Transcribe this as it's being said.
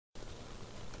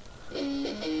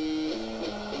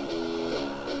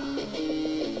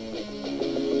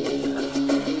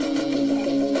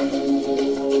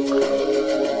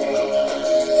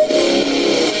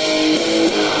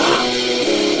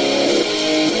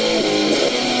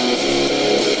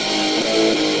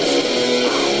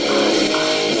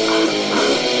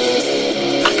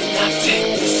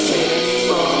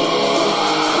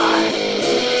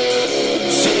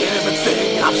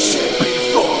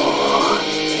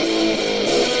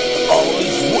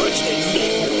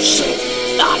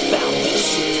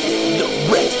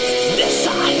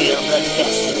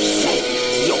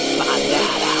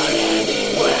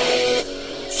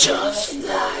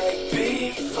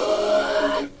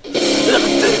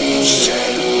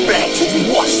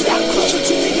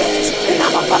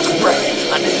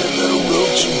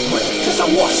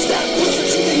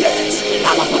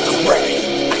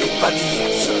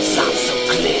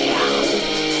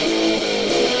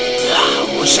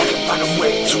wish I could find a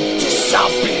way to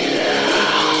disappear.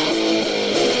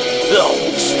 All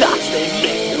these thoughts, they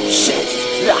make no sense.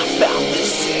 I found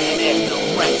this in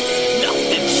ignorance.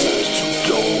 Nothing seems to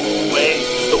go away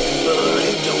over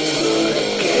and over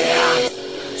again,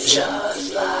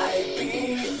 just like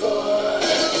before.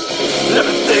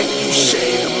 Everything you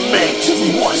say to me takes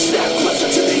me one step closer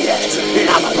to the edge, and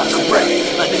I'm about to break.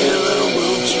 I need a little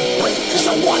room to break, 'cause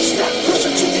I'm one step closer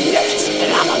to the edge,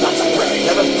 and I'm about to break.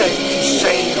 Everything you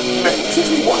say to me takes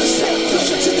me one step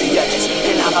closer to the edge,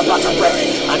 and I'm about to break.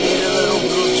 I need a little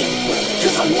room to break,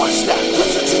 'cause I'm one step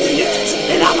closer to the edge,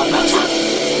 and I'm about to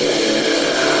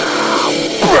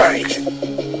break.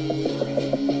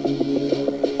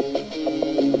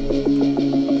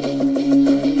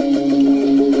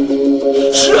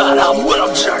 Shut up when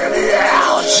I'm checking it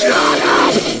out. Shut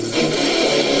up.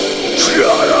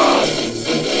 Shut up.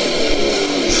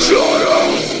 Shut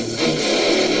up.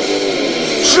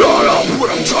 Shut up when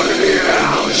I'm checking it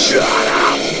out. Shut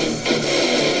up.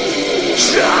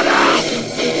 Shut up.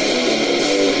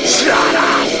 Shut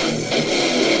up.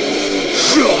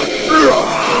 Shut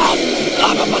up.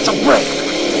 I'm about to break.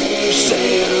 You say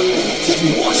it. Take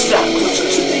me one step closer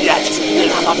to the edge,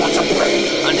 and I'm about to break.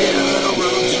 I need a little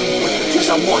room to break, 'cause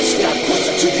I'm one step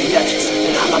closer to the edge,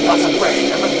 and I'm about to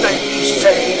break. Everything you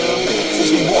say to me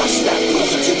takes me one step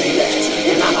closer to the edge,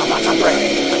 and I'm about to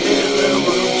break.